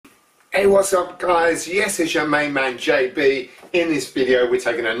Hey, what's up guys? Yes, it's your main man JB. In this video we're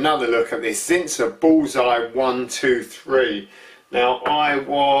taking another look at this Zinsser Bulls Eye 123. Now I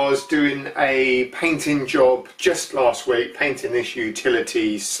was doing a painting job just last week, painting this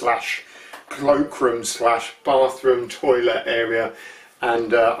utility slash cloakroom slash bathroom toilet area,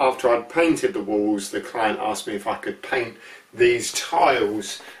 and after I'd painted the walls the client asked me if I could paint these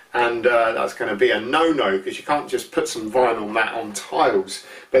tiles, and that's going to be a no-no because you can't just put some vinyl mat on tiles.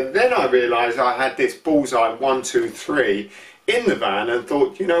 But then I realised I had this Bulls Eye 123 in the van and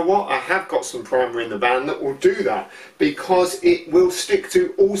thought, you know what, I have got some primer in the van that will do that because it will stick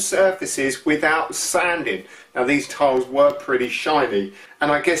to all surfaces without sanding. Now these tiles were pretty shiny,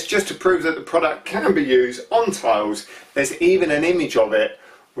 and I guess just to prove that the product can be used on tiles, there's even an image of it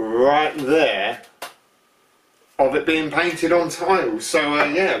right there of it being painted on tiles. So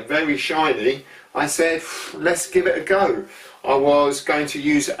yeah, very shiny. I said, let's give it a go. I was going to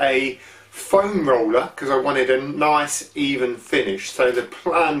use a foam roller because I wanted a nice even finish. So the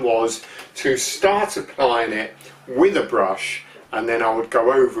plan was to start applying it with a brush, and then I would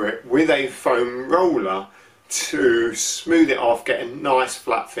go over it with a foam roller to smooth it off, get a nice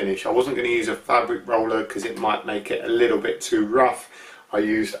flat finish. I wasn't going to use a fabric roller because it might make it a little bit too rough. I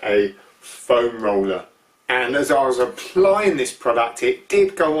used a foam roller. And as I was applying this product, it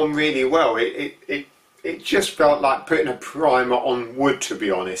did go on really well. It just felt like putting a primer on wood, to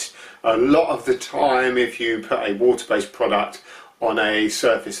be honest. A lot of the time, if you put a water-based product on a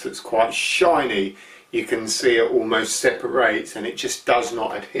surface that's quite shiny, you can see it almost separates and it just does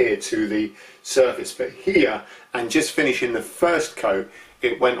not adhere to the surface. But here, and just finishing the first coat,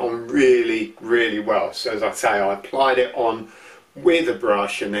 it went on really, really well. So as I say, I applied it on with a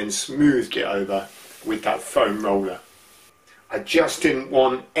brush and then smoothed it over with that foam roller. I just didn't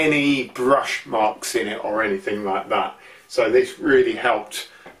want any brush marks in it or anything like that, so this really helped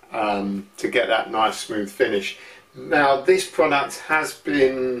to get that nice smooth finish. Now this product has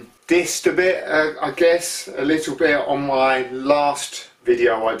been dissed a bit, I guess, a little bit on my last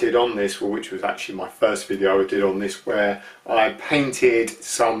video I did on this, which was actually my first video I did on this, where I painted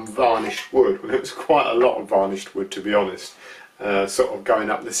some varnished wood. Well, it was quite a lot of varnished wood, to be honest, sort of going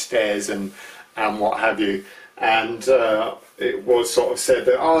up the stairs and what have you, and it was sort of said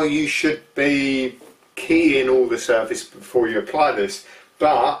that, oh, you should be keying all the surface before you apply this,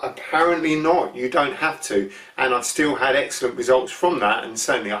 but apparently not, you don't have to, and I still had excellent results from that, and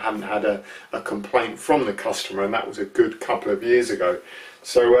certainly I haven't had a complaint from the customer, and that was a good couple of years ago.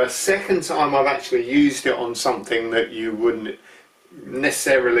 So second time I've actually used it on something that you wouldn't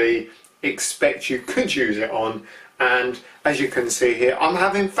necessarily expect you could use it on, and as you can see here, I'm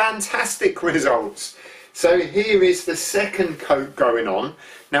having fantastic results. So here is the second coat going on.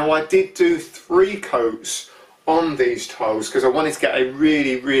 Now I did do 3 coats on these tiles because I wanted to get a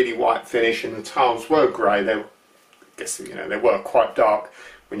really, really white finish, and the tiles were grey. They, I guess, you know, they were quite dark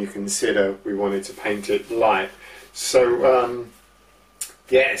when you consider we wanted to paint it light. So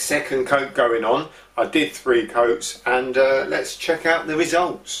yeah, second coat going on. I did 3 coats, and let's check out the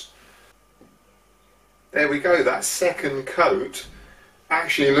results. There we go, that second coat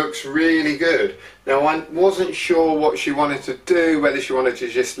actually looks really good. Now I wasn't sure what she wanted to do, whether she wanted to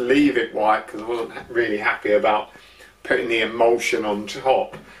just leave it white, because I wasn't really happy about putting the emulsion on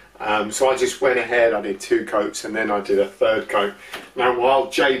top. So I just went ahead, I did 2 coats and then I did a 3rd coat. Now while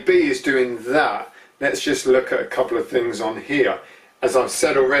JB is doing that, let's just look at a couple of things on here. As I've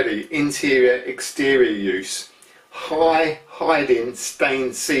said already, interior exterior use. High hiding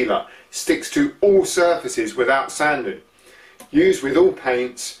stain sealer. Sticks to all surfaces without sanding. Used with all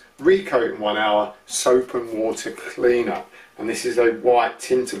paints, recoat in 1 hour, soap and water cleaner. And this is a white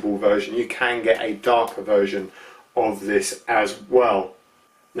tintable version. You can get a darker version of this as well.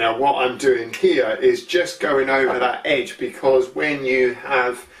 Now what I'm doing here is just going over that edge, because when you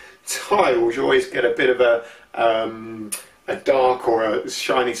have tiles you always get a bit of a dark or a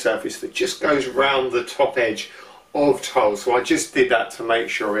shiny surface that just goes round the top edge of tiles. So I just did that to make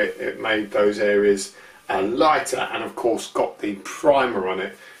sure it made those areas lighter, and of course got the primer on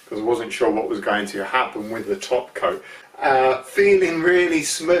it because I wasn't sure what was going to happen with the top coat. Feeling really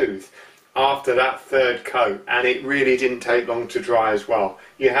smooth after that 3rd coat, and it really didn't take long to dry as well.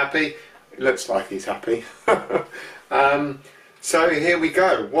 You happy? It looks like he's happy. So here we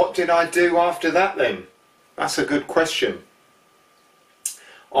go. What did I do after that then? That's a good question.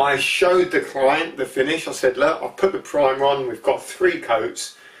 I showed the client the finish. I said, look, I've put the primer on, we've got 3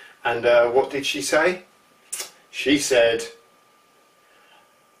 coats, and what did she say? She said,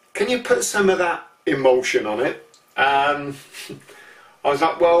 can you put some of that emulsion on it? I was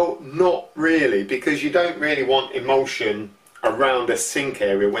like, well, not really, because you don't really want emulsion around a sink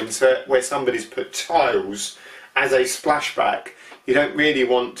area where somebody's put tiles as a splashback. You don't really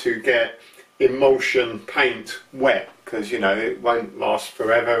want to get emulsion paint wet, because you know it won't last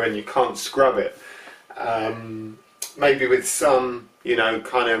forever and you can't scrub it. Maybe with some, you know,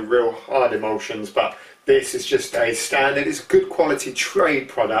 kind of real hard emulsions, but this is just a standard. It's a good quality trade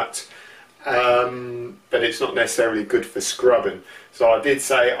product, but it's not necessarily good for scrubbing. So I did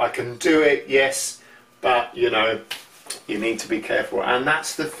say I can do it, yes, but you know, you need to be careful. And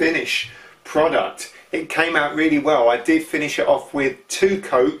that's the finish product. It came out really well. I did finish it off with 2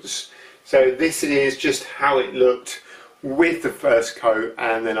 coats. So this is just how it looked with the first coat,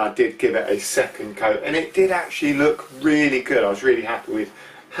 and then I did give it a second coat, and it did actually look really good. I was really happy with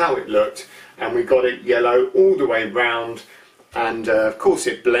how it looked, and we got it yellow all the way round, and of course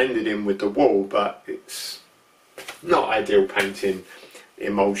it blended in with the wall, but it's not ideal painting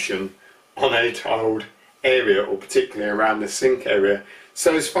emulsion on a tiled area, or particularly around the sink area.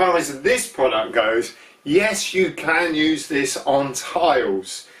 So as far as this product goes, yes, you can use this on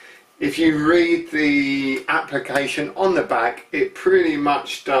tiles. If you read the application on the back, it pretty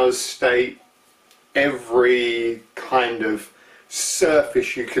much does state every kind of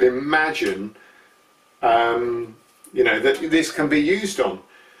surface you could imagine, you know, that this can be used on.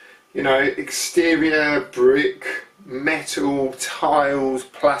 You know, exterior, brick, metal, tiles,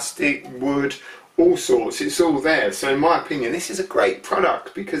 plastic, wood, all sorts, it's all there. So in my opinion, this is a great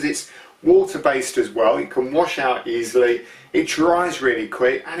product because it's water-based as well. It can wash out easily, it dries really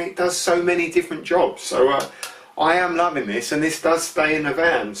quick, and it does so many different jobs. So I am loving this, and this does stay in the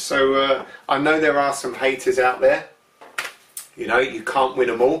van. So I know there are some haters out there. You know, you can't win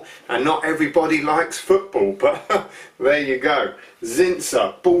them all, and not everybody likes football, but there you go.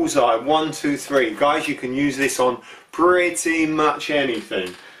 Zinsser Bulls Eye 123. Guys, you can use this on pretty much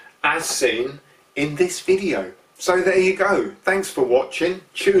anything, as seen in this video. So there you go. Thanks for watching,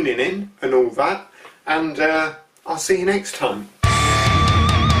 tuning in and all that, and I'll see you next time.